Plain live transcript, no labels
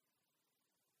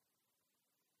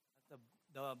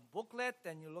the booklet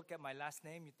and you look at my last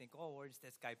name, you think, oh, where's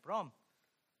this guy from?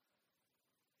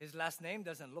 His last name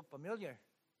doesn't look familiar.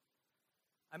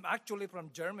 I'm actually from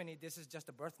Germany. This is just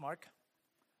a birthmark.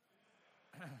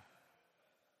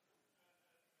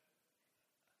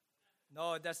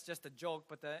 No, that's just a joke.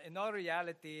 But in all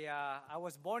reality, I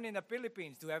was born in the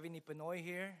Philippines. Do you have any Pinoy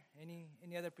here?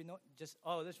 Any other Pinoy?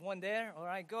 There's one there. All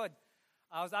right, good.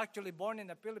 I was actually born in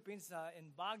the Philippines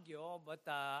in Baguio, but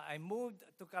I moved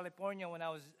to California when I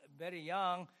was very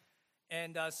young,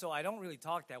 and so I don't really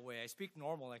talk that way. I speak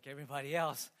normal like everybody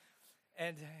else.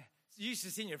 And you should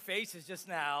have seen your faces just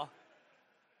now.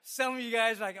 Some of you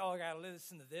guys are like, oh, I got to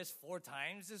listen to this 4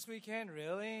 times this weekend?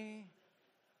 Really?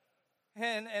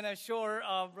 And I'm sure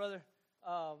Brother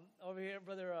over here,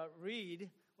 Brother Reed,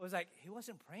 was like, he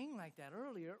wasn't praying like that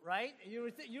earlier, right? You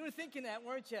were thinking that,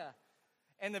 weren't you?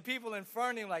 And the people in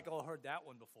front of him like, oh, heard that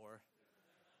one before.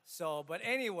 So, but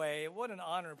anyway, what an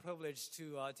honor and privilege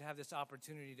to have this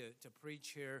opportunity to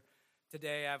preach here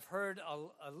today. I've heard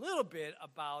a little bit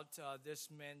about this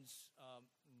men's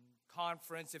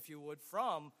conference, if you would,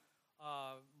 from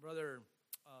Brother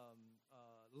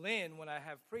Lynn when I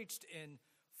have preached in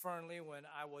Fernley when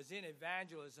I was in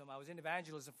evangelism. I was in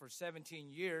evangelism for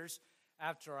 17 years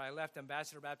after I left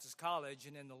Ambassador Baptist College,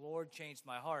 and then the Lord changed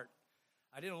my heart.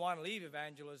 I didn't want to leave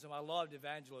evangelism. I loved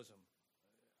evangelism.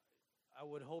 I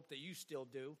would hope that you still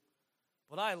do.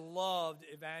 But I loved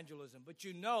evangelism. But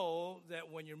you know that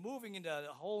when you're moving into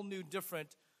a whole new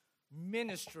different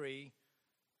ministry,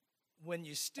 when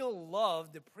you still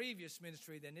love the previous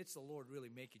ministry, then it's the Lord really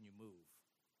making you move.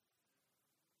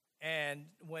 And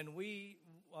when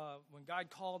God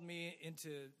called me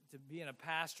into being a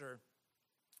pastor,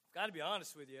 I've got to be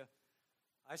honest with you,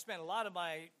 I spent a lot of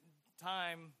my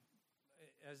time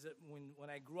when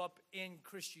I grew up in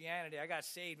Christianity. I got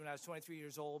saved when I was 23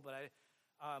 years old, but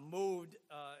I moved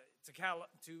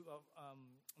to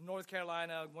North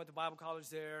Carolina, went to Bible college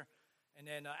there, and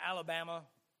then Alabama.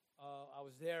 I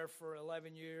was there for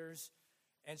 11 years.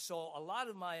 And so a lot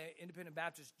of my independent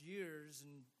Baptist years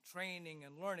and training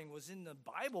and learning was in the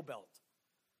Bible Belt.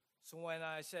 So when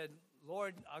I said,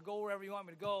 Lord, I'll go wherever you want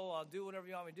me to go, I'll do whatever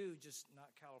you want me to do, just not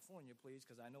California, please,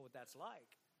 because I know what that's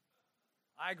like.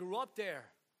 I grew up there,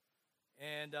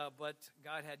 and but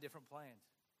God had different plans.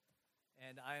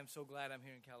 And I am so glad I'm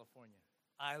here in California.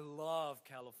 I love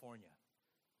California,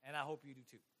 and I hope you do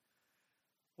too.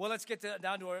 Well, let's get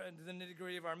down to the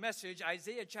nitty-gritty of our message.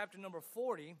 Isaiah chapter number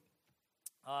 40.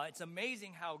 It's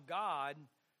amazing how God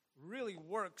really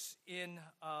works in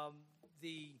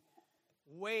the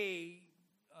way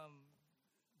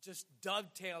just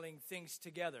dovetailing things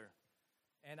together.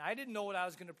 And I didn't know what I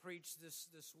was going to preach this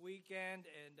weekend,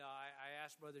 and I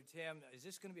asked Brother Tim, is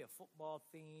this going to be a football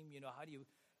theme? You know, how do you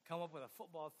come up with a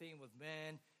football theme with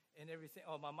men and everything?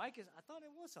 Oh, my mic is, I thought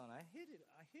it was on. I hit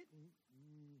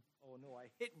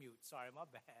mute. Sorry, my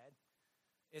bad.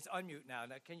 It's unmute now.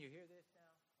 Can you hear this now?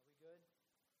 Are we good?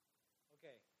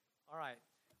 Okay. All right.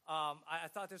 I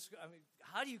thought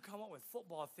how do you come up with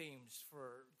football themes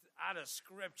out of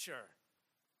Scripture?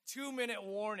 2-minute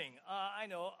warning. I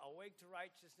know, awake to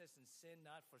righteousness and sin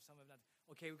not, for some of them.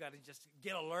 Okay, we got to just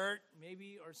get alert,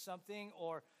 maybe, or something,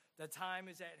 or the time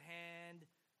is at hand.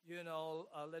 You know,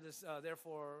 let us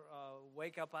therefore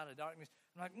wake up out of darkness.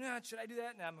 I'm like, no, should I do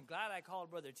that? And I'm glad I called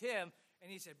Brother Tim,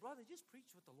 and he said, brother, just preach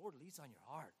what the Lord leads on your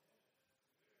heart.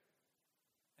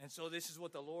 And so this is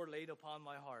what the Lord laid upon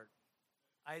my heart.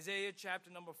 Isaiah chapter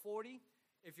number 40.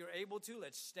 If you're able to,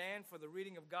 let's stand for the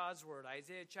reading of God's word.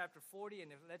 Isaiah chapter 40,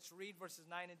 and let's read verses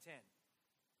 9 and 10.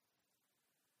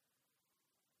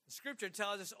 The scripture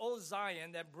tells us, O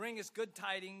Zion, that bringest good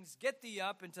tidings, get thee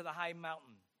up into the high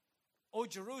mountain. O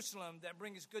Jerusalem, that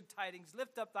bringest good tidings,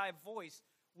 lift up thy voice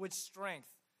with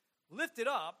strength. Lift it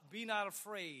up, be not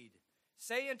afraid.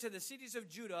 Say unto the cities of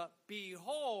Judah,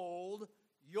 behold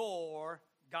your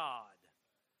God.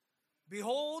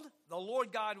 Behold, the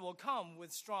Lord God will come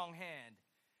with strong hand,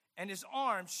 and his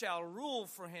arm shall rule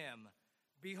for him.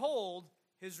 Behold,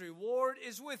 his reward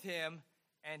is with him,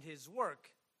 and his work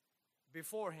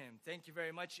before him. Thank you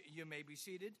very much. You may be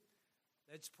seated.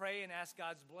 Let's pray and ask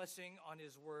God's blessing on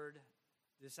his word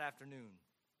this afternoon.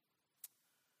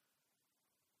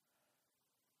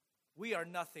 We are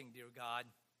nothing, dear God.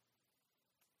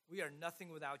 We are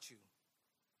nothing without you.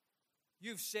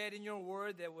 You've said in your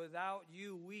word that without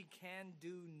you we can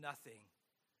do nothing.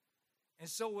 And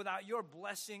so without your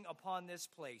blessing upon this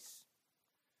place,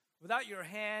 without your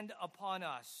hand upon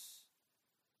us,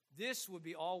 this would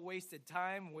be all wasted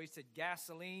time, wasted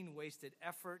gasoline, wasted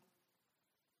effort.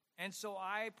 And so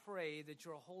I pray that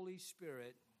your Holy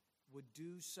Spirit would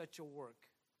do such a work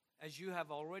as you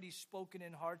have already spoken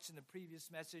in hearts in the previous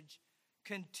message,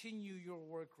 continue your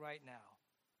work right now.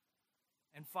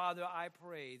 And Father, I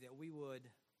pray that we would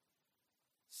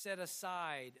set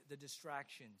aside the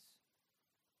distractions.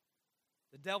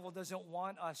 The devil doesn't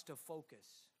want us to focus.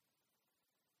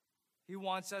 He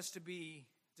wants us to be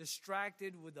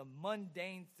distracted with the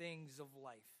mundane things of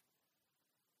life.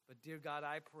 But dear God,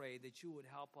 I pray that you would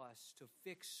help us to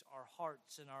fix our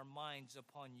hearts and our minds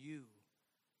upon you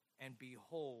and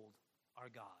behold our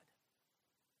God.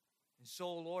 And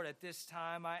so, Lord, at this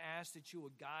time, I ask that you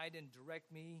would guide and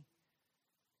direct me,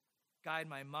 guide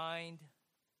my mind,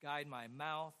 guide my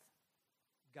mouth,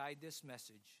 guide this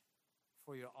message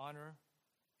for your honor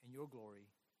and your glory.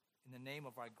 In the name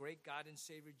of our great God and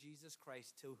Savior, Jesus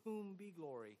Christ, to whom be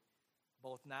glory,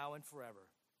 both now and forever.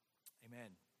 Amen.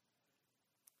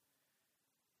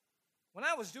 When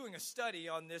I was doing a study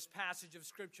on this passage of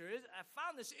Scripture, I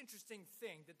found this interesting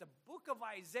thing, that the book of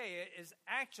Isaiah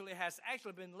has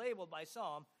actually been labeled by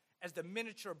some as the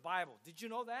miniature Bible. Did you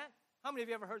know that? How many of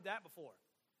you ever heard that before?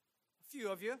 A few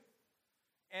of you.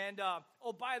 And,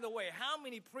 by the way, how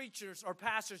many preachers or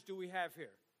pastors do we have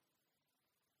here?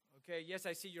 Okay, yes,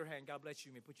 I see your hand. God bless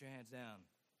you. You may put your hands down.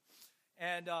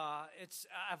 And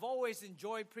I've always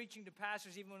enjoyed preaching to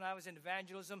pastors, even when I was in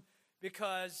evangelism,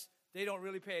 because they don't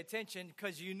really pay attention,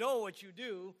 because you know what you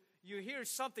do. You hear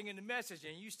something in the message,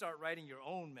 and you start writing your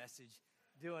own message,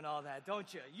 doing all that,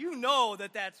 don't you? You know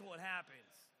that that's what happens.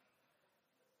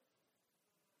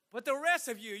 But the rest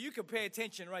of you, you can pay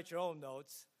attention and write your own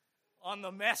notes on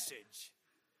the message.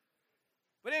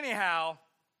 But anyhow,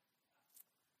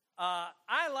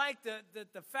 I like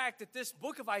the fact that this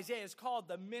book of Isaiah is called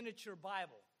the miniature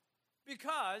Bible,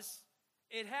 because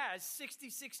it has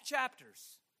 66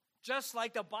 chapters. Just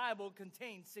like the Bible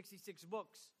contains 66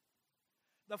 books.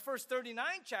 The first 39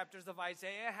 chapters of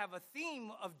Isaiah have a theme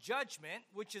of judgment,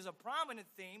 which is a prominent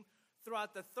theme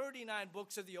throughout the 39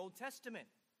 books of the Old Testament.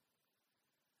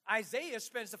 Isaiah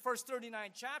spends the first 39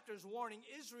 chapters warning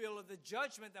Israel of the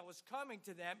judgment that was coming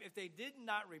to them if they did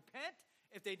not repent,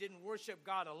 if they didn't worship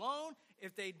God alone,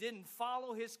 if they didn't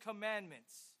follow his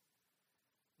commandments.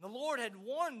 The Lord had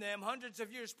warned them hundreds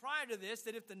of years prior to this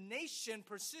that if the nation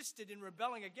persisted in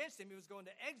rebelling against him, he was going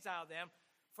to exile them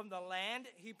from the land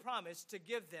he promised to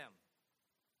give them.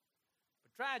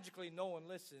 But tragically, no one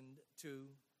listened to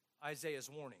Isaiah's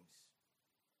warnings.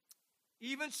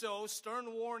 Even so,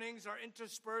 stern warnings are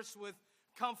interspersed with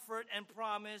comfort and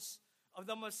promise of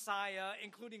the Messiah,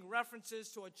 including references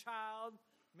to a child.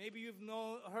 Maybe you've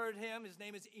heard him. His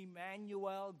name is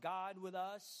Emmanuel, God with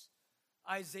us.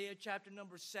 Isaiah chapter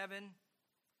number 7.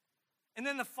 And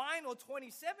then the final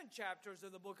 27 chapters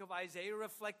of the book of Isaiah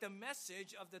reflect the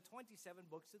message of the 27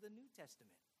 books of the New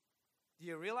Testament. Do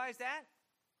you realize that?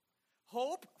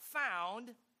 Hope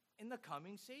found in the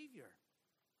coming Savior.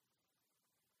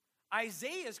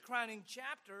 Isaiah's crowning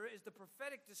chapter is the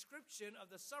prophetic description of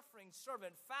the suffering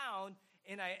servant found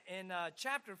in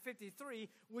chapter 53,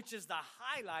 which is the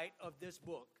highlight of this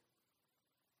book.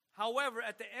 However,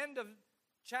 at the end of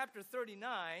chapter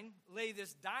 39 lay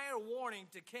this dire warning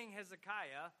to King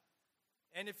Hezekiah.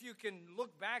 And if you can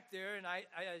look back there in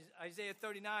Isaiah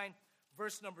 39,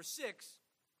 verse number 6,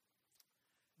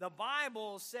 the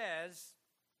Bible says,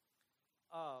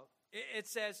 it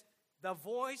says, the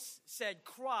voice said,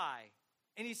 cry.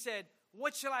 And he said,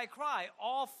 what shall I cry?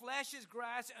 All flesh is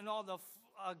grass, and all the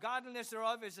godliness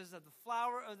thereof is as the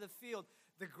flower of the field.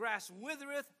 The grass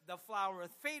withereth, the flower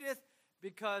fadeth,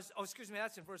 because,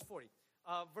 that's in verse 40.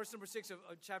 Verse number 6 of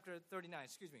chapter 39,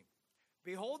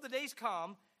 Behold, the days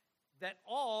come that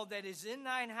all that is in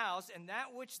thine house and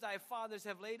that which thy fathers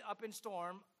have laid up in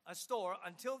store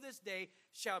until this day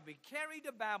shall be carried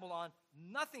to Babylon.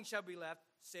 Nothing shall be left,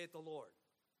 saith the Lord.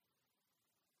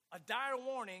 A dire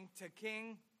warning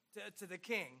to the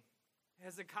king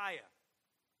Hezekiah.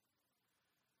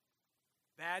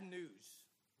 Bad news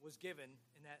was given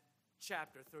in that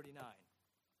chapter 39.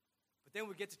 But then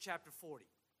we get to chapter 40.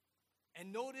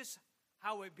 And notice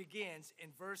how it begins in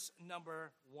verse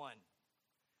number 1.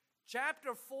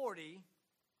 Chapter 40,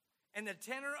 and the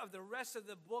tenor of the rest of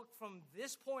the book from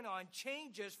this point on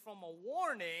changes from a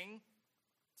warning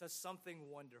to something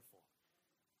wonderful.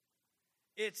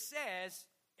 It says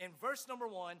in verse number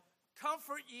 1,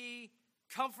 comfort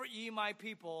ye my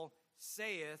people,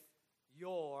 saith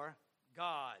your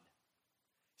God.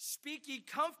 Speak ye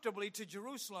comfortably to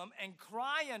Jerusalem, and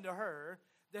cry unto her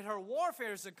that her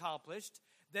warfare is accomplished,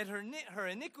 that her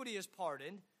iniquity is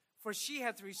pardoned, for she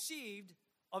hath received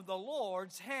of the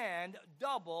Lord's hand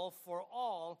double for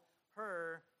all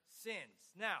her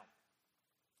sins. Now,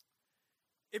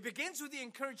 It begins with the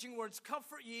encouraging words,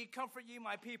 comfort ye,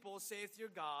 my people, saith your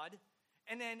God.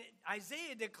 And then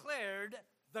Isaiah declared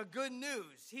the good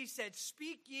news. He said,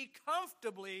 speak ye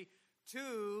comfortably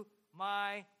to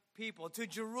my people, to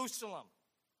Jerusalem.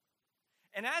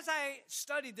 And as I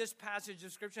studied this passage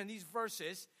of Scripture and these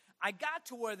verses, I got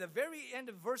to where the very end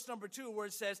of verse number 2, where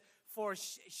it says, for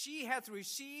she hath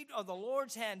received of the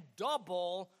Lord's hand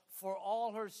double for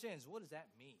all her sins. What does that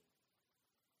mean?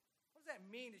 What does that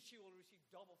mean that she will receive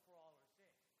double for all her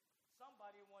sins?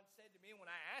 Somebody once said to me when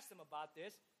I asked them about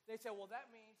this, they said, well, that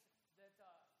means that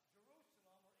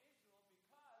Jerusalem or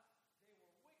Israel, because they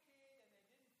were wicked and they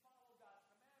didn't follow God's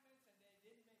commandments and they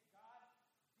didn't make God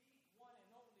the one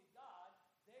and only God,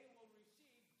 they will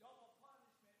receive double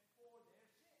punishment for their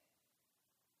sins.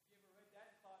 You ever read that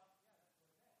and thought, yeah,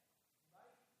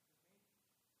 that's what it meant, right?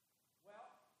 Well,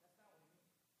 that's not what it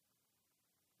means.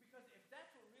 Because if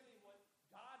that's really what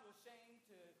God was saying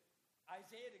to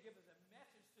Isaiah to give us a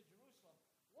message to Jerusalem,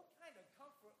 what kind of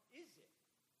comfort is it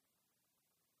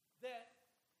that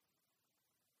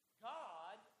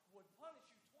God would punish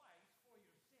you twice for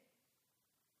your sins?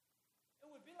 It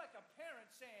would be like a parent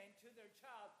saying to their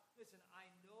child, listen, I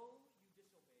know you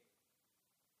disobeyed.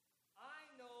 I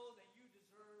know that you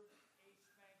deserve a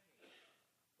spanking.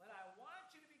 But I want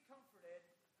you to be comforted.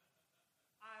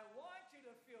 I want you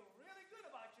to feel really good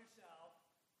about yourself.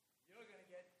 You're going to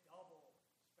get double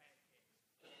spankings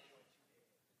for what you did.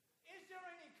 Is there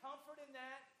any comfort in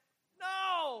that?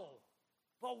 No.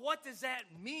 But what does that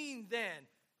mean then?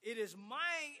 It is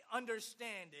my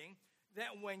understanding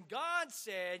that when God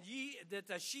said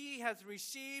that she hath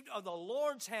received of the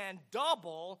Lord's hand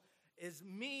double,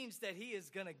 means that he is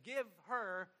going to give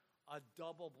her a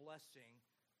double blessing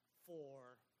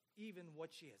for even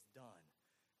what she has done.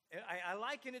 I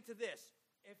liken it to this.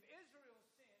 If Israel's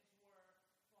sins were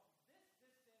from this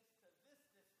distance to this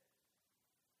distance,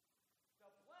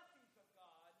 the blessings of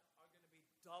God are going to be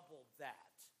double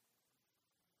that.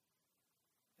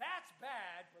 That's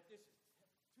bad, but this is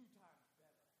 2 times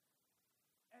better.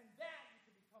 And that you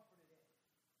can be comforted in.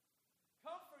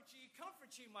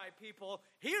 Comfort ye, my people.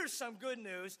 Here's some good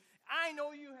news. I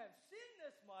know you have sinned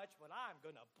this much, but I'm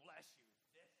going to bless you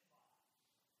this much.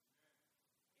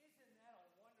 Isn't that a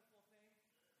wonderful thing?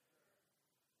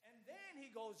 And then he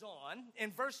goes on,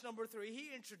 in verse number 3,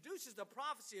 he introduces the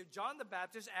prophecy of John the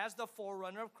Baptist as the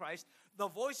forerunner of Christ, the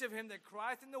voice of him that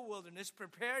crieth in the wilderness,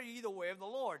 prepare ye the way of the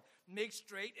Lord. Make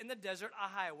straight in the desert a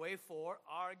highway for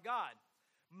our God.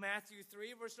 Matthew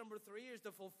 3, verse number 3 is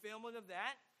the fulfillment of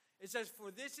that. It says, for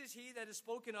this is he that is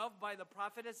spoken of by the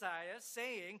prophet Isaiah,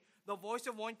 saying, the voice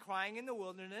of one crying in the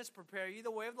wilderness, prepare ye the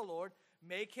way of the Lord,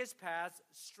 make his paths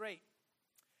straight.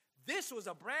 This was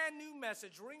a brand new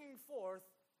message ringing forth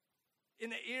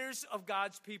in the ears of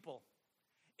God's people.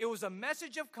 It was a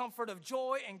message of comfort, of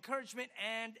joy, encouragement,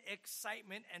 and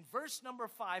excitement. And verse number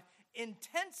 5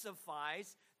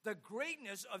 intensifies the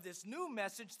greatness of this new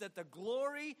message, that the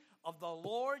glory of the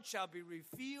Lord shall be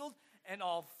revealed, and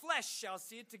all flesh shall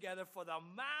see it together, for the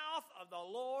mouth of the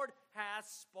Lord hath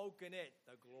spoken it.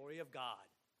 The glory of God.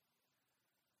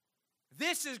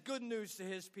 This is good news to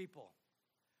his people.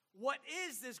 What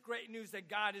is this great news that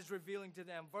God is revealing to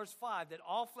them? Verse 5, that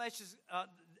all flesh is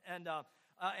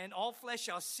and all flesh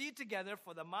shall see it together,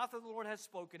 for the mouth of the Lord hath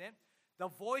spoken it. The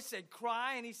voice said,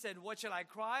 cry, and he said, what shall I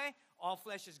cry? All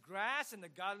flesh is grass, and the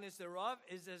godliness thereof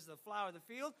is as the flower of the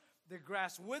field. The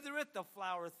grass withereth, the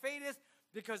flower fadeth,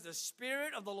 because the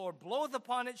Spirit of the Lord bloweth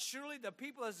upon it. Surely the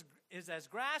people is as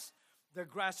grass. The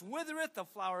grass withereth, the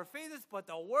flower fadeth, but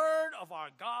the word of our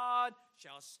God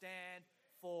shall stand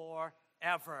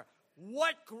forever.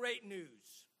 What great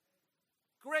news!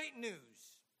 Great news.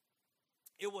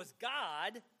 It was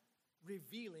God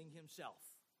revealing himself.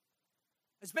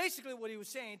 It's basically what he was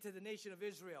saying to the nation of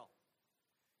Israel.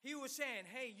 He was saying,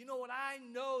 hey, you know what? I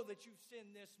know that you've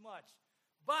sinned this much,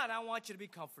 but I want you to be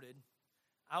comforted.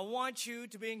 I want you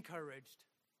to be encouraged.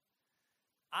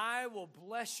 I will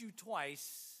bless you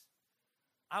twice.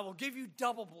 I will give you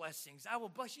double blessings. I will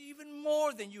bless you even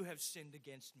more than you have sinned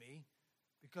against me,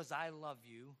 because I love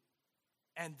you.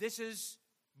 And this is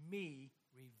me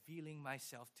revealing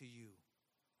myself to you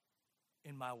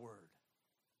in my word.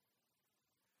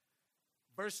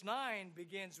 Verse 9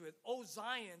 begins with, O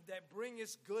Zion, that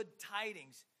bringest good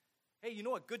tidings. Hey, you know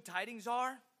what good tidings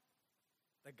are?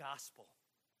 The gospel.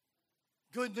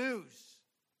 Good news.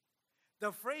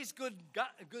 The phrase good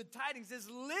tidings is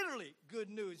literally good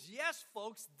news. Yes,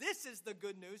 folks, this is the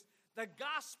good news, the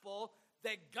gospel,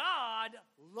 that God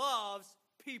loves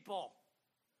people.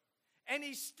 And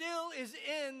he still is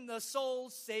in the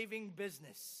soul-saving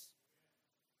business.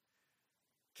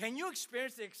 Can you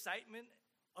experience the excitement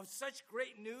of such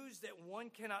great news that one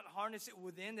cannot harness it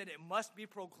within, that it must be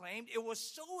proclaimed. It was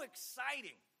so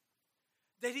exciting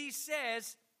that he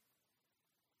says,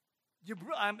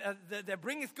 that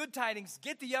bringeth good tidings,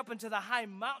 get thee up into the high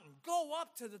mountain. Go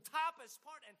up to the toppest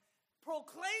part and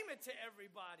proclaim it to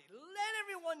everybody. Let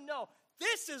everyone know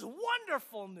this is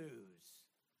wonderful news.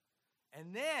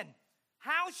 And then,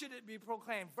 how should it be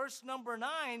proclaimed? Verse number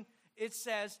 9, it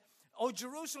says, O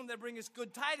Jerusalem that bringeth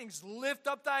good tidings, lift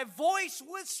up thy voice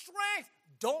with strength.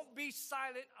 Don't be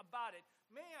silent about it.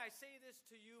 May I say this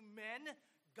to you, men?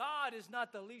 God is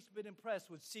not the least bit impressed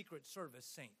with Secret Service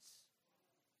saints.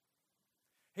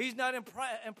 He's not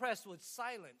impressed with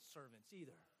silent servants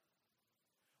either.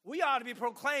 We ought to be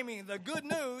proclaiming the good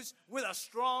news with a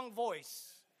strong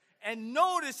voice. And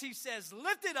notice he says,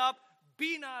 lift it up,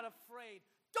 be not afraid.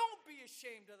 Don't be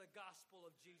ashamed of the gospel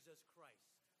of Jesus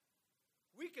Christ.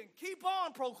 We can keep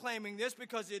on proclaiming this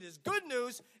because it is good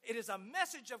news. It is a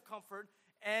message of comfort.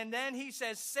 And then he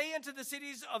says, say unto the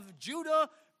cities of Judah,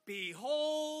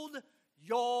 behold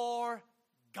your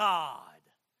God.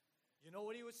 You know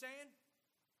what he was saying?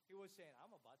 He was saying,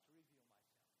 I'm about to reveal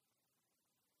myself.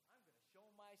 I'm going to show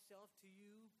myself to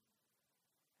you,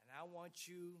 and I want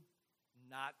you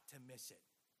not to miss it.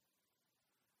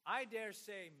 I dare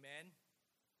say, men,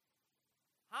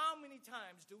 how many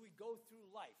times do we go through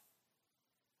life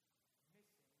missing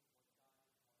what God has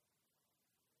wanted?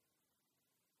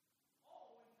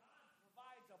 Oh, when God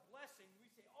provides a blessing, we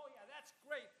say, oh yeah, that's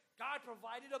great. God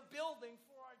provided a building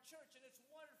for our church, and it's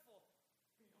wonderful.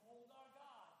 Behold our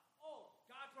God. Oh,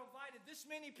 God provided this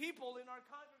many people in our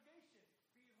congregation.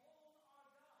 Behold our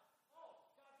God. Oh,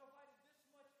 God provided this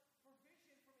much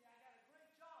provision for me. I got a great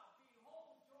job.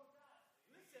 Behold your God.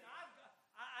 Listen,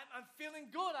 I'm feeling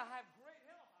good. I have great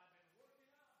health. I've been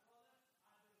working out. Well, I've been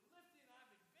lifting. I've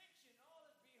been benching. All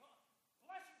this. Behold,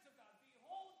 blessings of God.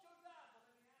 Behold your God. But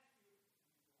let me ask you,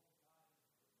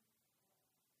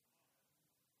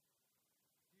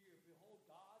 do you behold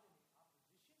God in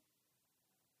opposition?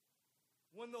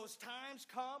 When those times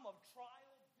come of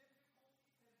trial, difficulty,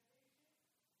 temptation,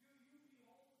 do you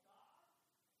behold God?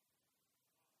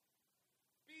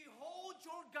 Behold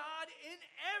your God in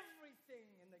everything.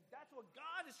 And that's what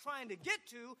God is trying to get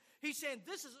to. He's saying,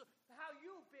 this is how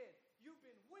you've been. You've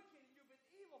been wicked, you've been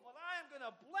evil, but I am going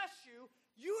to bless you.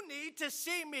 You need to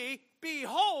see me.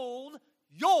 Behold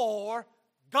your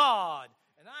God.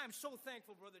 And I am so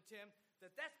thankful, Brother Tim,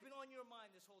 that that's been on your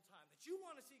mind this whole time, that you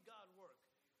want to see God work.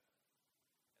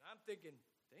 And I'm thinking,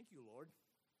 thank you, Lord,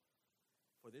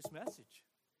 for this message.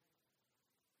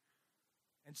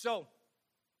 And so,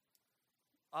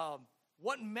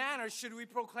 what manner should we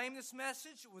proclaim this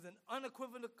message? With an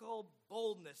unequivocal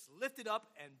boldness. Lift it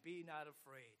up and be not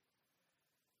afraid.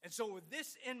 And so with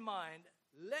this in mind,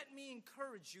 let me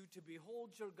encourage you to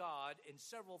behold your God in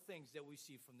several things that we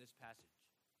see from this passage.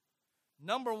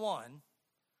 Number one,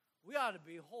 we ought to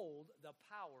behold the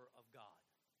power of God.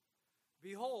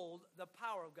 Behold the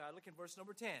power of God. Look at verse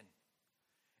number 10.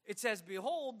 It says,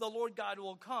 behold, the Lord God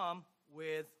will come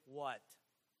with what?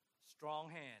 Strong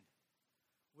hand.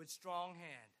 With strong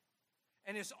hand.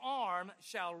 And his arm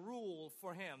shall rule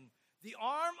for him. The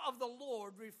arm of the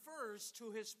Lord refers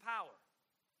to his power.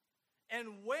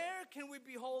 And where can we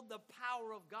behold the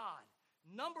power of God?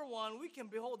 Number one, we can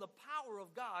behold the power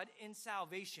of God in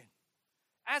salvation.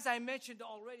 As I mentioned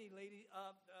already,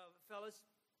 fellas,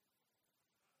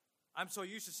 I'm so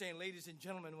used to saying ladies and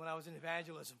gentlemen when I was in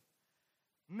evangelism.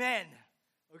 Men,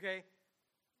 okay?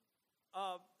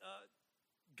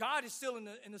 God is still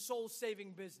in the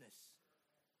soul-saving business.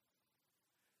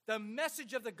 The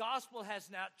message of the gospel has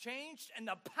not changed, and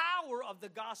the power of the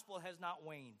gospel has not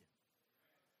waned.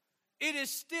 It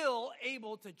is still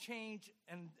able to change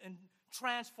and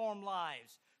transform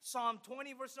lives. Psalm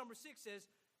 20, verse number 6 says,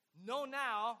 know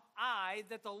now, I,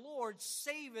 that the Lord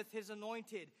saveth his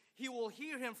anointed. He will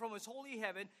hear him from his holy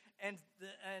heaven and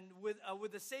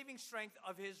with the saving strength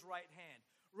of his right hand.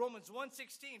 Romans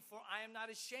 1:16, for I am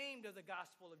not ashamed of the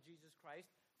gospel of Jesus Christ,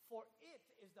 for it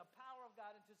is the power of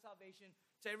God unto salvation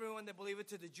to everyone that believeth,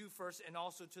 to the Jew first and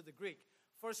also to the Greek.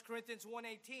 1 Corinthians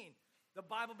 1:18, the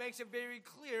Bible makes it very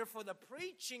clear, for the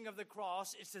preaching of the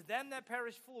cross is to them that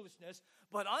perish foolishness,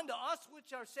 but unto us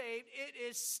which are saved, it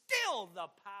is still the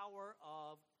power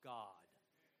of God.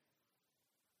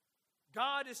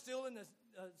 God is still in the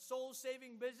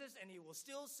soul-saving business, and he will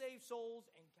still save souls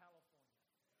in California.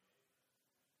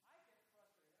 I get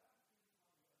frustrated.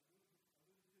 I'm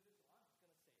alluded to this, so I'm just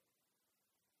going to say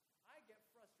it. I get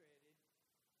frustrated of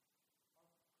Christians leaving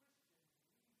California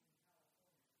because they don't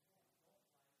like the darkness of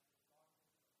politics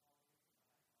and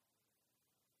the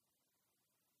high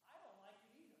politics. I don't like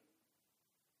it either.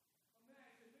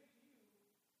 Imagine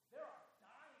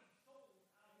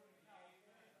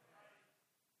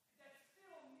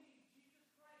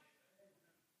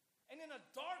And in a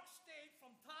dark state from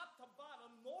top to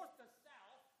bottom, north to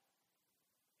south,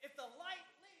 if the light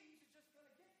leaves, it's just going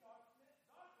to get darker.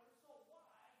 So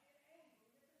why get angry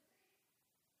at the sea?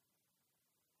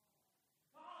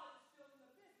 God is still in the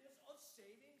business of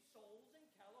saving souls in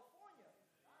California.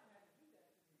 God had to do that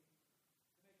to me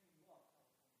to make me love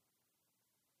California.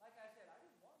 Like I said, I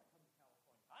didn't want to come to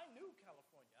California. I knew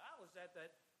California. I was at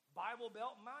that Bible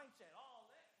Belt mindset. Oh,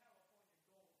 let California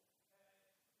go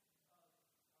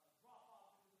drop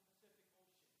off into the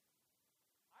Pacific Ocean.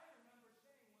 I remember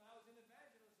saying when I was in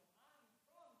evangelism, I'm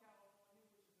from California,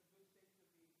 which is a good state to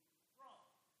be from.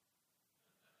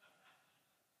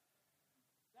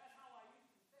 That's how I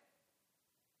used to say.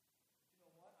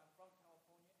 But you know what? I'm from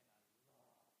California, and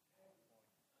I love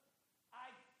California.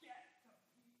 I get to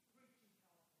preach in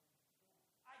California.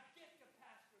 I get to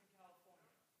pastor in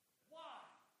California.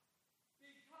 Why?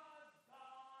 Because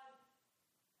God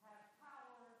has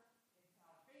power in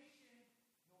salvation,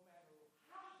 no matter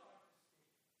how dark the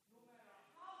state, no matter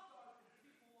how dark the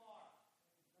people are.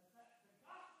 The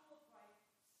gospel of Christ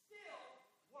still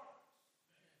works.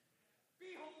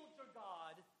 Behold your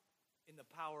God in the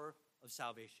power of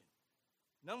salvation.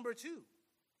 Number 2,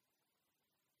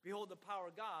 behold the power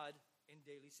of God in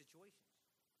daily situations.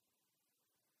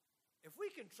 If we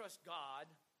can trust God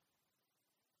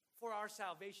for our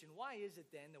salvation, why is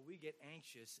it then that we get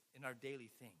anxious in our daily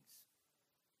things?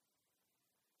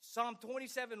 Psalm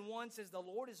 27:1 says, the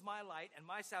Lord is my light and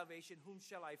my salvation, whom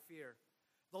shall I fear?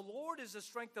 The Lord is the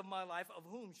strength of my life, of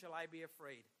whom shall I be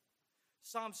afraid?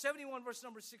 Psalm 71 verse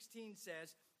number 16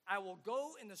 says, I will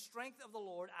go in the strength of the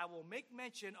Lord. I will make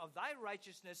mention of thy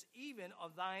righteousness, even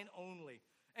of thine only.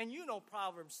 And you know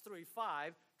Proverbs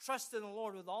 3:5, trust in the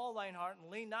Lord with all thine heart and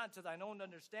lean not to thine own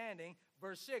understanding.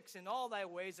 Verse 6, in all thy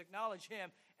ways acknowledge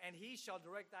him, and he shall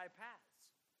direct thy paths.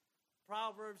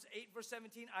 Proverbs 8 verse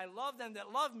 17, I love them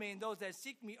that love me, and those that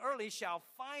seek me early shall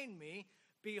find me.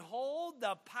 Behold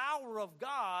the power of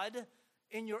God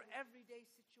in your everyday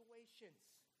situations.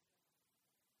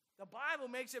 The Bible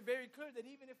makes it very clear that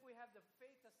even if we have the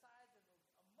faith the size of a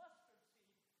mustard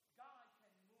seed, God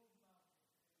can move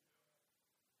mountains.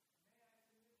 May I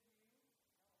submit to you,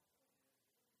 California is a pretty big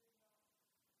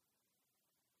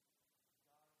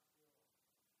mountain. God still showing his power. And salvation.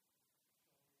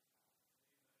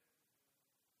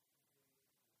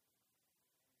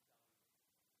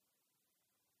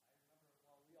 I remember,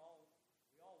 well, we all went through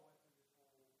this whole COVID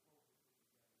thing together,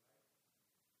 right?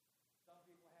 Some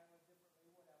people handle it differently,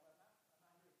 whatever. I'm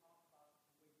not here to talk about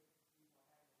the way different people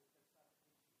handle it. That's not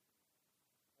the issue.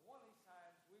 And one of these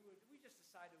times, we just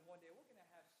decided one day we're going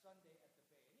to have Sunday at the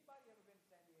Bay. Anybody ever been to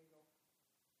San Diego?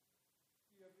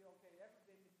 You ever been okay? Ever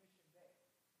been to Mission Bay?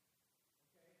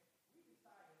 Okay. We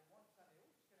decided one Sunday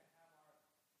we're just going to have our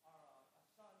a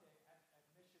Sunday at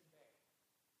Mission Bay,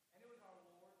 and it was our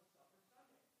Lord's Supper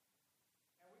Sunday.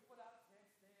 And we put out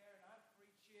tents there, and I'm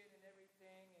preaching and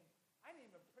everything, and I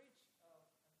didn't even preach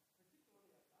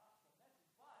particularly a gospel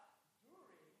message, but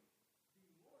during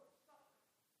the Lord's Supper,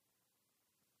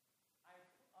 I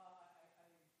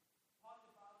talked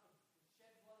about the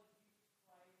shed blood of Jesus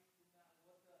Christ,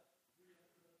 and what the drink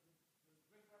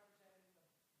represented,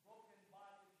 the broken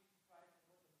body of Jesus Christ,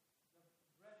 and what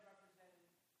the bread represented.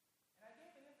 And I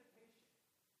gave an invitation.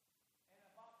 And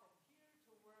about from here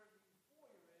to where the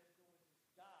foyer is, there was this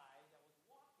guy that was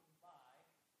walking by,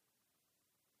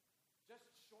 just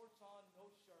shorts on,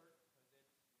 no shirt,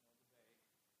 because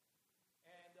it's, the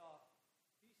Bay.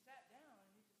 And he sat down and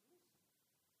he just listened.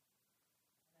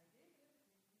 And I gave an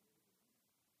invitation to listen.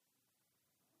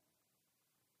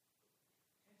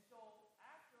 And so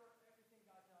after everything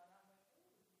got done, I went over to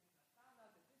him and I found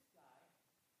out that this guy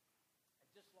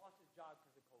had just lost his job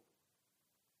because of COVID.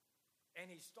 And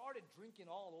he started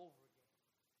drinking all over again.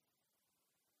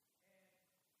 And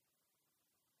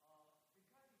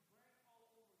because he drank all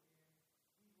over again,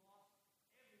 he lost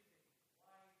everything. His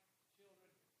wife,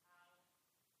 children, his house.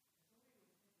 And so he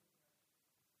was in depression.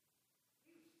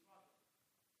 He was struggling.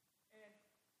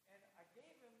 And I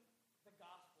gave him the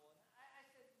gospel. And I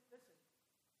said, listen,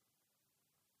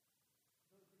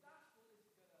 the gospel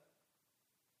isn't going to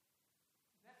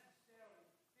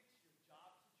necessarily fix your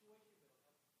job situation, but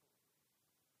it'll help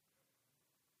you cope.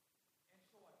 And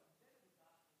so I presented the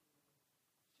gospel to him,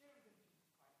 shared with him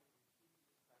Jesus Christ, and received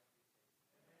Jesus Christ to be saved.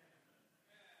 Amen. And so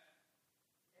I said,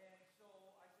 hey,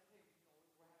 we're having lunch after. You want to stick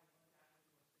around for lunch?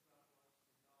 He said,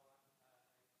 no, I can't do that.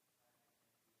 I've got to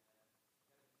do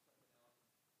something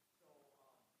else. So I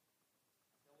said,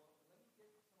 well, let me get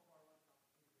some of our lunch off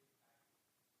the table back.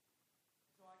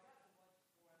 So I got the lunch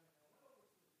for him, and I went over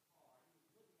to his car.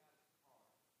 He was looking at his car,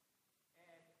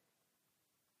 and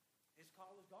his car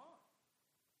was gone.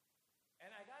 And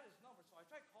I got his number.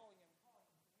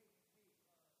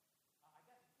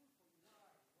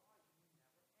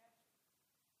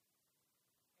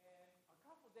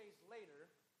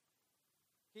 later,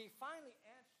 he finally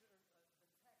answered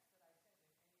the text that I sent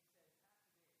him, and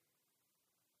he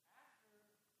said, Pastor Dave,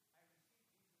 after I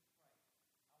received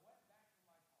Jesus Christ, I went back to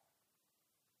my car,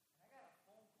 and I got a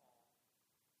phone call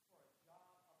for a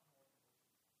job up north in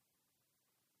Oceanside.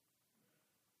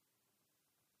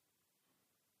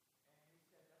 And he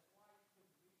said, that's why you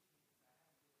couldn't reach me, because I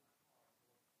hadn't been in my car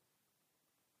and going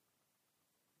to Oceanside.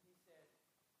 And he said,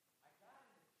 I got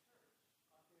in the church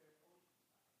up there in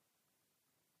Oceanside,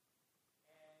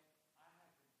 and I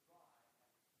have been dry ever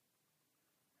since.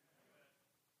 The power of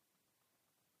God for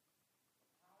salvation,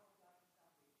 the power of God for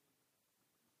faith.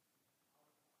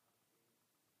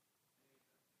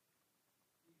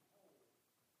 Behold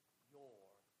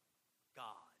your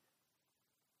God.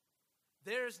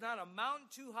 There's not a mountain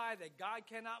too high that God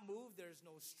cannot move. There's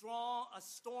no a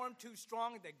storm too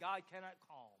strong that God cannot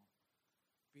calm.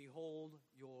 Behold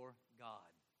your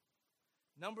God.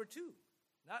 Number two,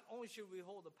 not only should we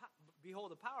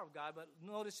behold the power of God, but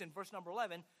notice in verse number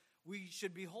 11, we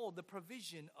should behold the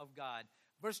provision of God.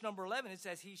 Verse number 11, it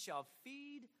says, he shall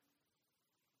feed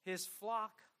his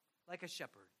flock like a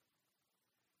shepherd.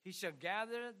 He shall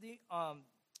gather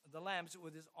the lambs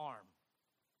with his arm.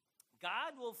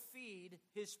 God will feed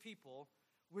his people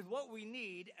with what we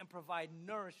need and provide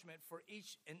nourishment for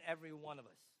each and every one of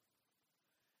us.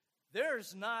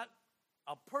 There's not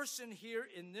a person here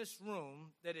in this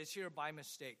room that is here by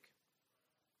mistake.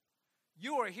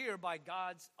 You are here by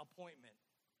God's appointment.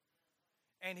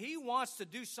 And he wants to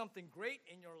do something great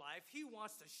in your life. He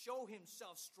wants to show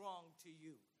himself strong to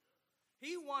you.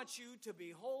 He wants you to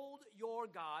behold your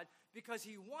God because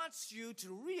he wants you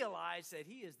to realize that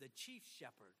he is the chief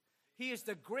shepherd. He is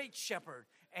the great shepherd,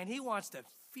 and he wants to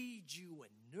feed you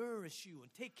and nourish you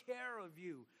and take care of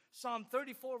you. Psalm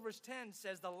 34 verse 10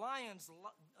 says, the lions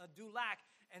do lack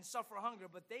and suffer hunger,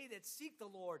 but they that seek the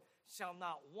Lord shall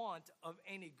not want of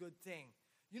any good thing.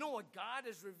 You know what God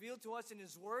has revealed to us in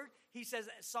his word? He says,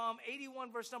 Psalm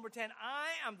 81 verse number 10,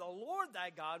 I am the Lord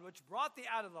thy God, which brought thee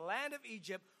out of the land of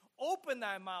Egypt. Open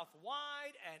thy mouth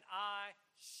wide, and I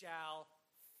shall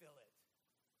fill it.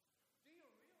 Do you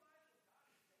realize what God is saying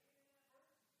in that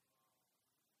verse?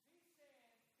 He's saying,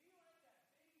 be like that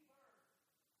baby bird.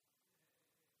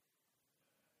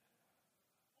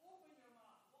 Open your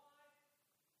mouth wide,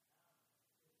 and I'll fill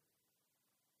it.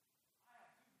 I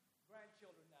have two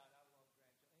grandchildren now, and I love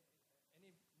grandchildren.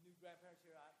 Any new grandparents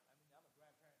here? I'm a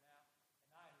grandparent now,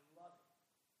 and I love it.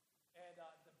 And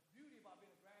the beauty about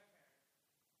being a grandparent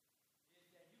is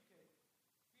that you can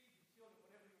feed the children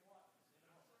whatever you want.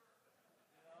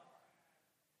 You know?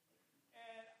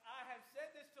 And I have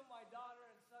said this to my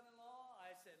daughter and son-in-law.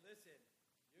 I said, listen,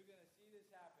 you're going to see this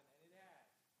happen, and it has.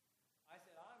 I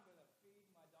said, I'm going to feed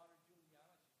my daughter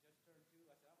Juliana. She just turned 2.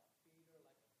 I said, I'm going to feed her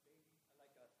like a baby,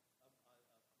 like a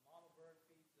mama bird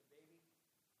feeds the baby.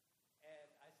 And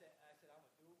I said, I'm going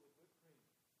to do it with whipped cream.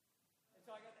 And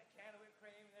so I got that can of whipped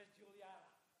cream, and there's Juliana.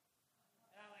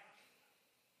 And I'm like,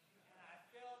 and I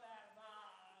fill that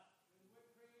mouth with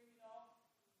whipped cream, you know.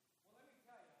 Well, let me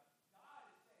tell you, God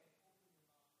is saying, open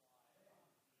your mouth wide.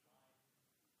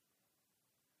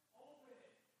 Open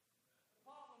it. The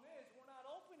problem is, we're not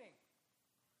opening.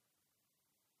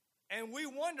 And we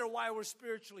wonder why we're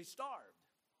spiritually starved.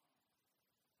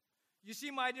 You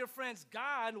see, my dear friends,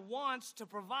 God wants to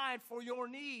provide for your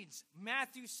needs.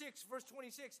 Matthew 6, verse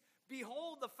 26,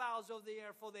 behold the fowls of the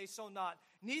air, for they sow not,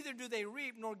 neither do they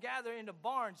reap, nor gather into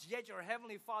barns, yet your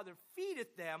heavenly Father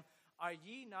feedeth them. Are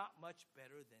ye not much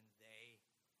better than they?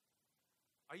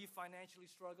 Are you financially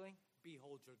struggling?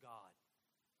 Behold your God.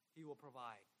 He will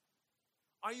provide.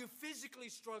 Are you physically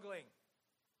struggling?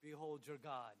 Behold your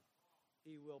God.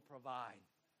 He will provide.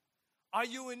 Are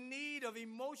you in need of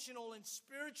emotional and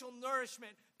spiritual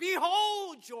nourishment?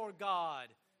 Behold your God.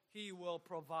 He will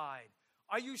provide.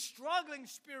 Are you struggling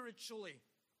spiritually?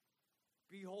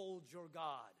 Behold your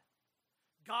God.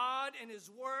 God in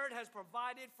his word has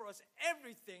provided for us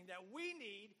everything that we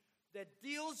need that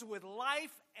deals with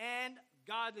life and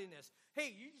godliness.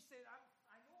 Hey, you just said,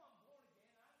 I know I'm born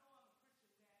again. I know I'm a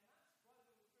Christian man. And I'm struggling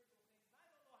with spiritual things. And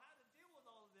I don't know how to deal with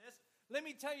all of this. Let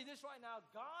me tell you this right now.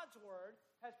 God's word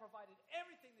has provided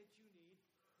everything that you need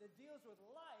that deals with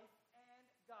life and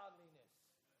godliness.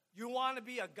 You want to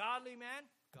be a godly man?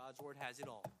 God's word has it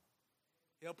all.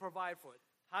 He'll provide for it.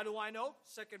 How do I know?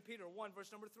 2 Peter 1,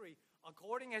 verse number 3.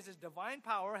 According as his divine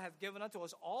power hath given unto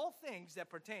us all things that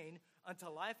pertain unto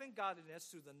life and godliness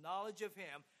through the knowledge of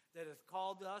him that hath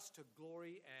called us to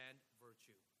glory and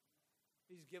virtue.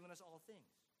 He's given us all things.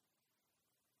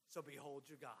 So behold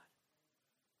your God.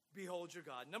 Behold your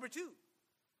God. Number 3.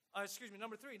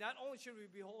 Not only should we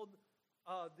behold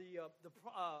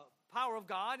power of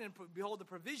God, and behold the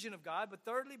provision of God. But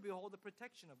thirdly, behold the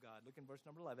protection of God. Look in verse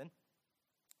number 11.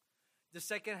 The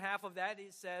second half of that,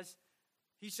 it says,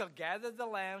 he shall gather the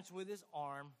lambs with his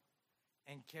arm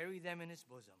and carry them in his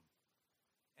bosom,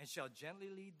 and shall gently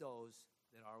lead those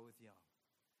that are with young.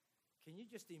 Can you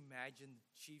just imagine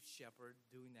the chief shepherd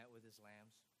doing that with his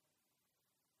lambs?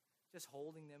 Just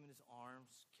holding them in his arms,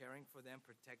 caring for them,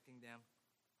 protecting them.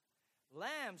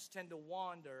 Lambs tend to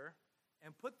wander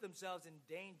and put themselves in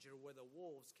danger where the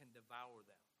wolves can devour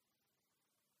them.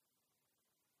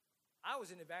 I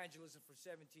was in evangelism for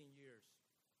 17 years.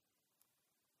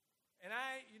 And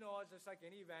I was just like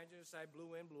any evangelist. I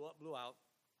blew in, blew up, blew out,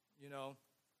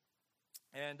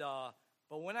 And,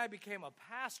 but when I became a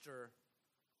pastor,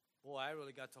 boy, I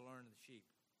really got to learn the sheep.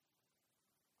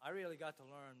 I really got to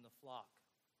learn the flock.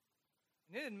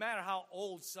 And it didn't matter how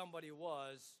old somebody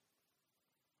was,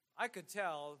 I could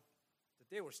tell that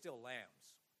they were still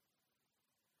lambs.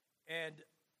 And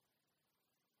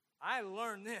I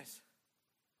learned this.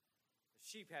 The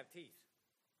sheep have teeth.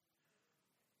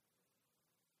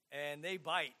 And they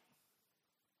bite.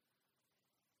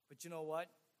 But you know what?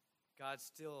 God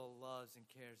still loves and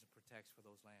cares and protects for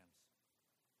those lambs.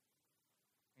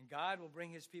 And God will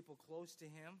bring his people close to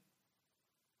him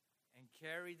and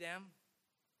carry them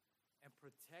and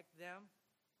protect them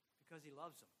because he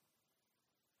loves them.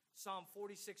 Psalm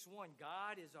 46:1,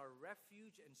 God is our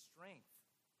refuge and strength.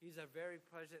 He's a very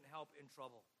present help in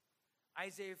trouble.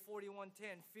 Isaiah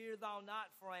 41:10, fear thou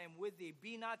not, for I am with thee.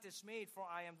 Be not dismayed, for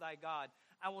I am thy God.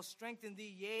 I will strengthen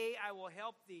thee, yea, I will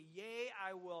help thee. Yea,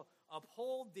 I will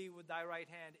uphold thee with thy right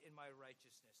hand in my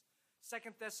righteousness.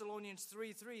 2 Thessalonians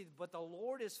 3:3, but the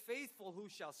Lord is faithful, who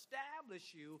shall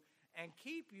establish you and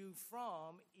keep you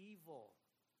from evil.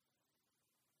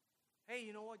 Hey,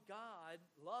 you know what? God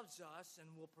loves us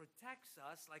and will protect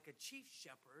us like a chief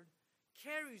shepherd,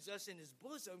 carries us in his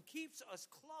bosom, keeps us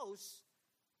close,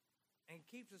 and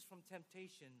keeps us from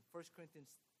temptation. 1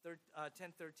 Corinthians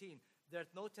 10:13.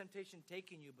 There's no temptation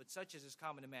taking you, but such as is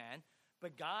common to man.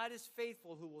 But God is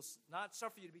faithful, who will not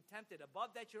suffer you to be tempted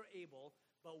above that you're able,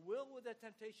 but will with the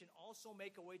temptation also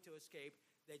make a way to escape,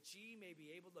 that ye may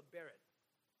be able to bear it.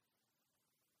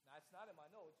 Now, it's not in my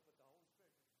notes, but the Holy Spirit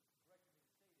directed me to say this.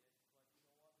 But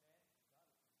you know what, man? God will protect you.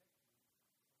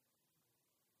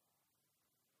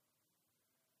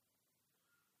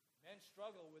 Men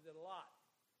struggle with it a lot.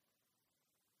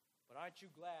 But aren't you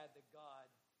glad that God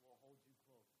will hold you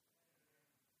close?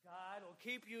 God will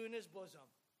keep you in his bosom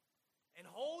and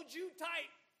hold you tight.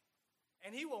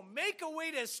 And he will make a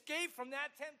way to escape from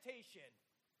that temptation.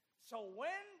 So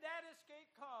when that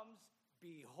escape comes,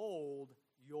 behold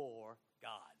your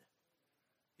God.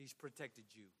 He's protected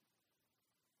you.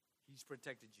 He's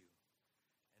protected you.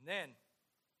 And then,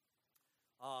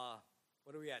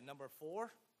 what are we at? Number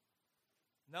 4?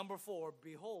 Number 4,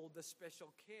 behold the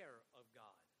special care of God.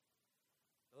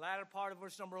 The latter part of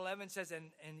verse number 11 says,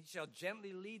 and he shall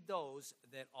gently lead those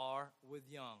that are with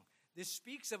young. This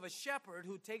speaks of a shepherd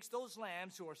who takes those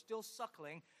lambs who are still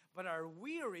suckling, but are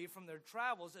weary from their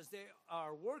travels as they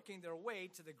are working their way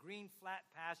to the green, flat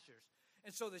pastures.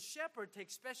 And so the shepherd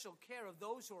takes special care of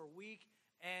those who are weak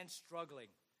and struggling.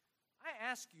 I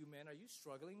ask you, men, are you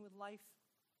struggling with life?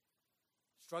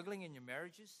 Struggling in your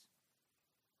marriages?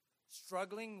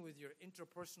 Struggling with your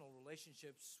interpersonal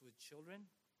relationships with children?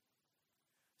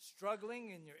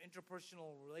 Struggling in your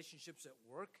interpersonal relationships at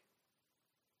work?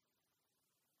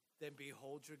 Then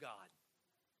behold your God.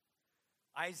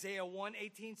 Isaiah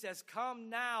 1:18 says, come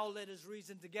now, let us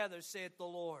reason together, saith the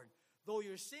Lord. Though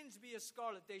your sins be as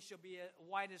scarlet, they shall be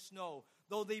white as snow.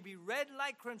 Though they be red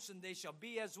like crimson, they shall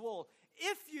be as wool.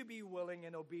 If you be willing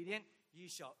and obedient, ye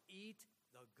shall eat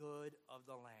the good of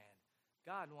the land.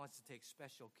 God wants to take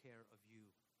special care of you.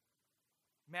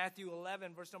 Matthew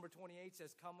 11, verse number 28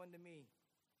 says, come unto me,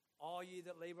 all ye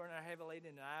that labor and are heavy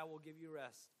laden, and I will give you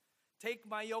rest. Take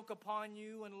my yoke upon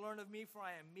you and learn of me, for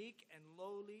I am meek and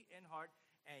lowly in heart,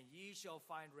 and ye shall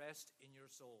find rest in your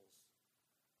souls.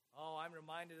 Oh, I'm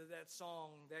reminded of that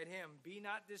song, that hymn, be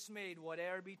not dismayed,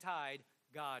 whate'er betide,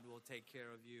 God will take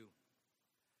care of you.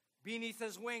 Beneath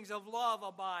his wings of love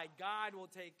abide, God will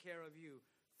take care of you.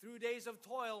 Through days of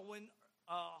toil, when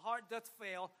heart doth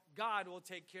fail, God will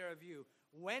take care of you.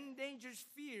 When danger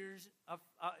fears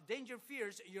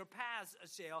your paths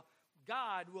assail,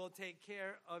 God will take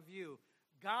care of you.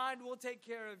 God will take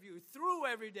care of you through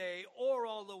every day or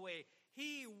all the way.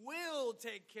 He will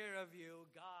take care of you.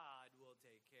 God will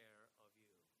take care of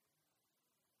you.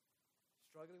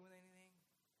 Struggling with anything?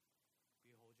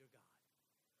 Behold your God.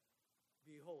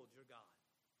 Behold your God.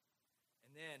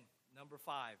 And then, number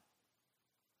 5,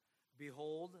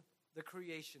 behold the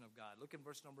creation of God. Look in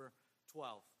verse number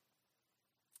 12.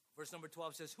 Verse number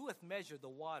 12 says, who hath measured the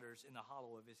waters in the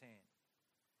hollow of his hand,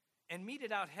 and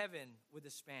meted out heaven with a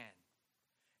span,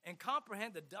 and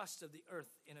comprehend the dust of the earth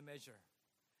in a measure,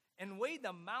 and weighed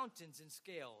the mountains in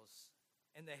scales,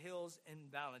 and the hills in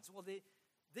balance. Well,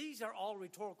 these are all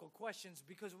rhetorical questions,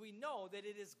 because we know that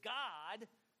it is God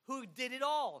who did it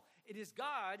all. It is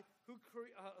God who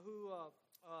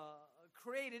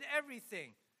created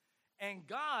everything. And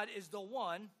God is the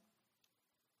one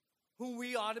who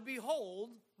we ought to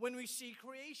behold when we see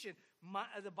creation.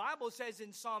 The Bible says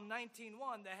in Psalm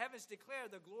 19:1, the heavens declare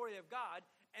the glory of God,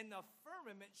 and the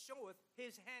firmament showeth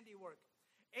his handiwork.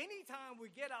 Anytime we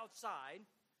get outside,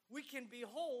 we can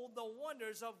behold the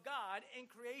wonders of God in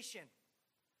creation.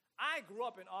 I grew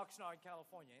up in Oxnard,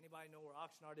 California. Anybody know where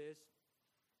Oxnard is?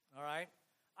 All right.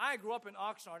 I grew up in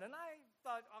Oxnard, and I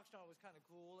thought Oxnard was kind of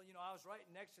cool. You know, I was right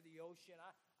next to the ocean.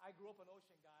 I grew up an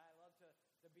ocean guy. I love to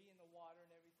be in the water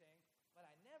and everything. But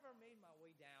I never made my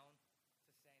way down to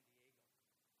San Diego.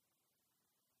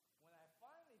 When I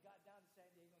finally got down to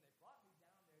San Diego, and they brought me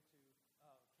down there to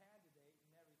candidate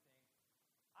and everything,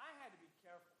 I had to be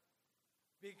careful,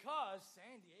 because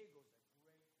San Diego's a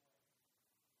great place.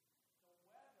 The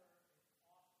weather is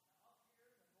awesome. Now, up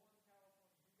here in Northern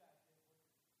California, you guys did,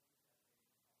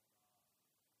 what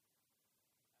is that thing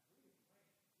called? I believe it's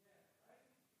rain. Yeah, right?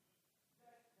 You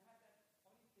guys have that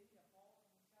funny thing that falls from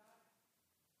the sky?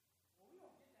 Well, we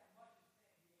don't get that much in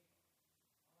San Diego,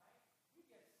 all right? We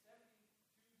get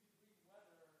 72-degree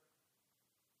weather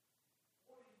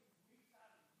 40 weeks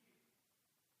out of the year.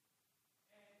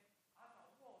 And I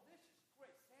thought, whoa, this is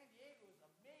great. San Diego is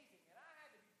amazing. And I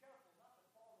had to be careful not to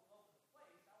fall in love with the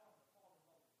place. I wanted to fall in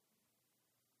love with the people.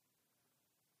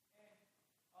 And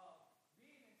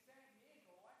being in San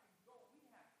Diego, I can go. We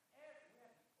have the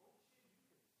ocean. You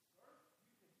can surf.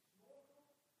 You can snorkel.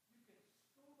 You can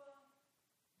scuba.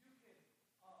 You can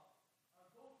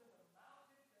go to the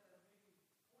mountains that are maybe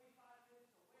 25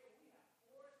 minutes away. We have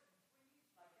forests and trees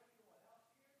like everyone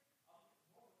else here. Northern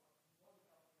California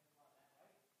has a lot of that,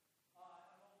 right?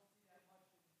 I don't see that much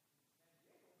in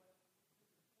San Diego, but just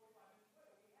 45 minutes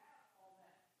away, we have all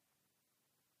that.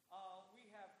 We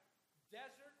have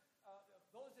desert.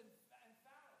 Those in Fallon.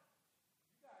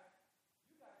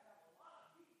 You guys have a lot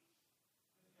of beach.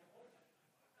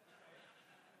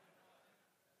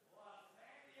 Well,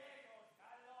 San Diego's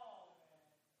got it all,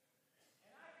 man.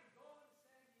 And I can go to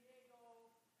San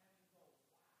Diego and go,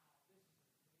 wow, this is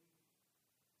amazing.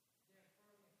 Dan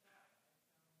Furley and Cat,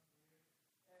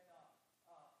 right down here.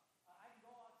 And I can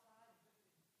go outside and just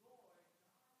enjoy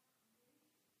God's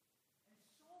creation. And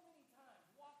so many times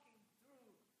walking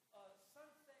through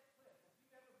Sunset Cliff. If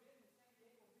you've ever been to San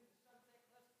Diego, been to Sunset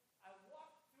Cliff, I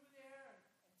walk through there and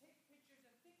take pictures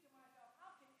and think to myself,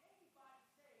 how can anybody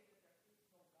say that there is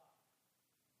no God?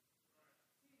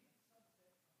 Seeing the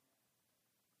sunset come down.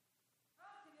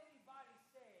 How can anybody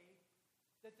say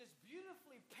that this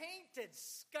beautifully painted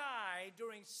sky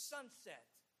during sunset,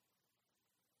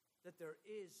 that there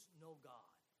is no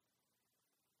God?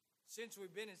 Since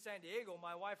we've been in San Diego,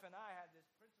 my wife and I had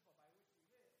this principle by which we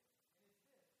live, and it's this: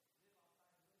 live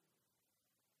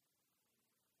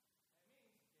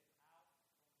outside the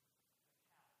living room.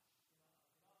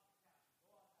 That means get out from the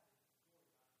couch, get off the couch, go outside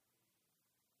and enjoy God's creation.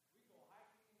 We go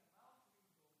hiking in the mountains,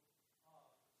 we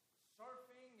go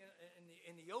surfing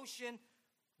in the ocean,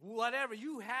 whatever,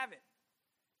 you have it.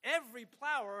 Every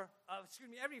flower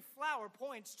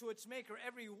points to its maker.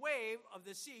 Every wave of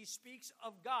the sea speaks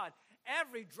of God.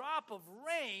 Every drop of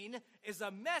rain is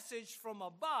a message from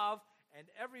above, and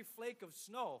every flake of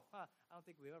snow. I don't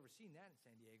think we've ever seen that in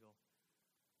San Diego.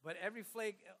 But every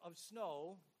flake of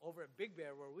snow over at Big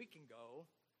Bear, where we can go,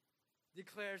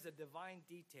 declares the divine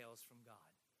details from God.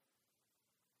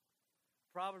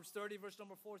 Proverbs 30, verse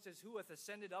number 4 says, who hath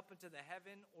ascended up into the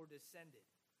heaven or descended?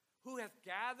 Who hath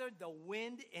gathered the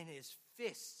wind in his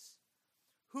fists?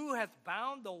 Who hath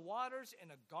bound the waters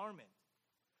in a garment?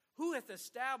 Who hath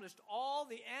established all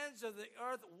the ends of the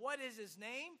earth? What is his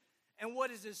name? And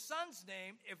what is his son's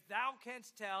name? If thou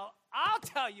canst tell, I'll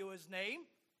tell you his name.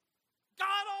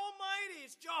 God Almighty.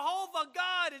 It's Jehovah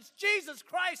God. It's Jesus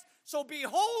Christ. So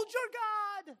behold your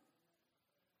God.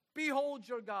 Behold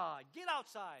your God. Get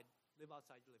outside. Live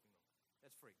outside your living room.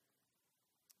 That's free.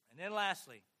 And then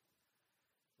lastly,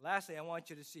 I want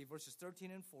you to see verses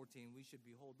 13 and 14. We should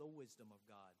behold the wisdom of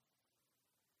God.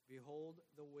 Behold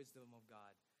the wisdom of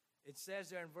God. It says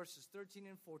there in verses 13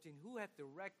 and 14, who hath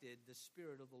directed the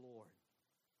Spirit of the Lord?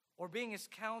 Or being his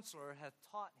counselor hath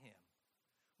taught him?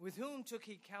 With whom took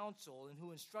he counsel, and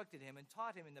who instructed him, and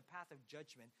taught him in the path of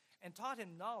judgment, and taught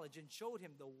him knowledge, and showed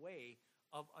him the way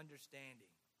of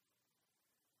understanding?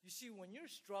 You see, when you're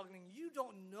struggling, you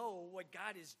don't know what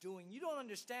God is doing. You don't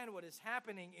understand what is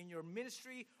happening in your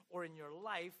ministry or in your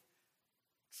life.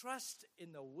 Trust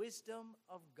in the wisdom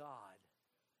of God.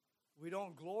 We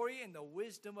don't glory in the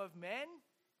wisdom of men,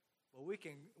 but we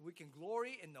can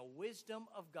glory in the wisdom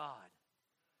of God.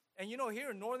 And you know,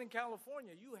 here in Northern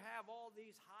California, you have all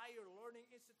these higher learning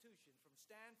institutions from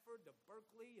Stanford to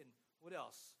Berkeley, and what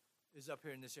else is up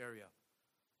here in this area?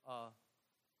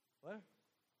 What?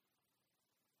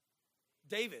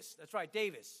 Davis. That's right,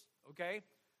 Davis. Okay?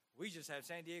 We just have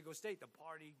San Diego State, the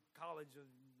party college of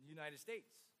the United States,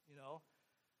 you know.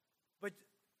 But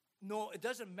no, it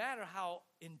doesn't matter how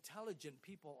intelligent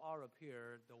people are up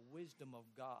here, the wisdom of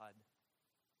God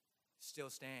still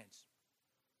stands.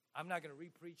 I'm not going to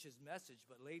re-preach his message,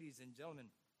 but ladies and gentlemen,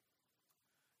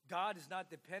 God is not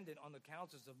dependent on the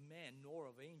counsels of men nor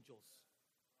of angels.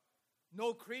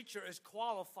 No creature is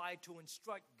qualified to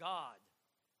instruct God.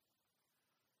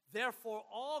 Therefore,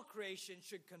 all creation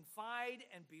should confide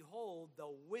and behold the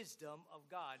wisdom of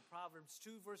God. Proverbs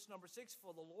 2, verse number 6,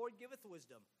 for the Lord giveth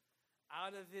wisdom.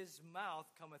 Out of his mouth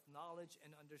cometh knowledge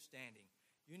and understanding.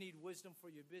 You need wisdom for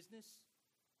your business?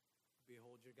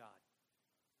 Behold your God.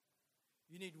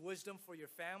 You need wisdom for your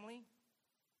family,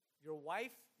 your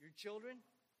wife, your children?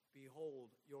 Behold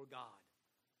your God.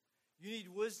 You need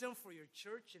wisdom for your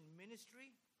church and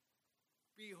ministry?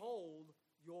 Behold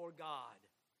your God.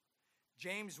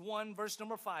 James 1, verse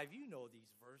number 5. You know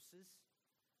these verses.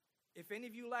 If any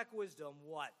of you lack wisdom,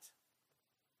 what?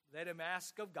 Let him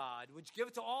ask of God, which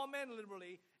giveth to all men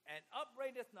liberally, and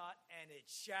upbraideth not, and it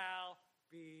shall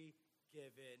be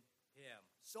given him.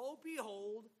 So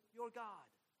behold your God.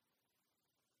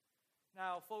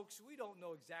 Now, folks, we don't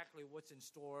know exactly what's in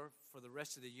store for the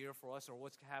rest of the year for us or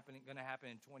what's going to happen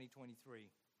in 2023.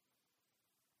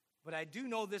 But I do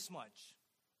know this much.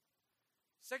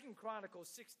 2 Chronicles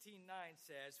 16:9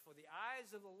 says, for the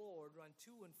eyes of the Lord run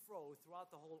to and fro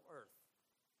throughout the whole earth,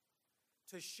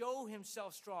 to show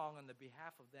himself strong on the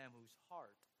behalf of them whose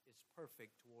heart is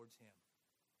perfect towards him.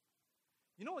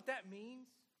 You know what that means?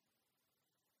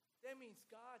 That means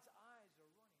God's eyes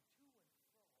are running to and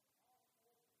fro all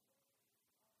over the earth.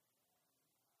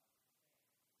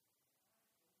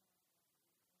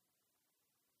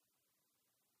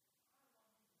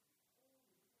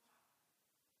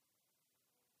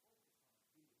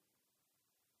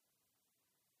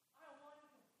 I want him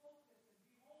to focus and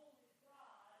behold his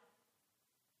God.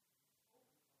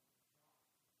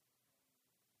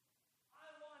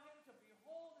 I want him to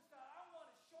behold his God. I want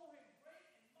to show him great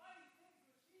and mighty things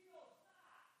which he knows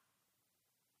not.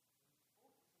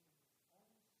 Focusing on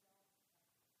his own self-effort.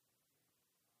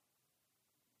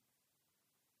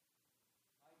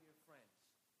 My dear friends,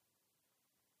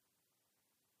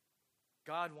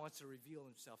 God wants to reveal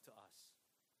himself to us.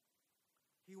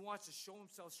 He wants to show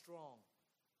himself strong.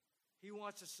 He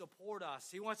wants to support us.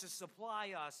 He wants to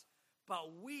supply us.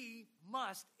 But we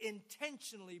must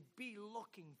intentionally be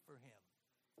looking for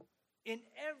him. In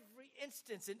every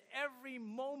instance, in every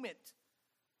moment,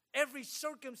 every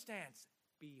circumstance,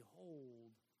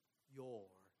 behold your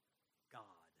God.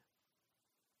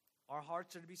 Our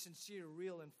hearts are to be sincere,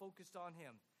 real, and focused on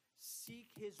him. Seek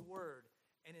his word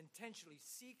and intentionally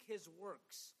seek his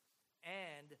works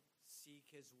and seek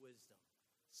his wisdom.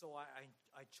 So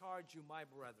I charge you, my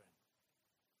brethren,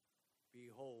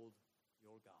 behold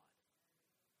your God.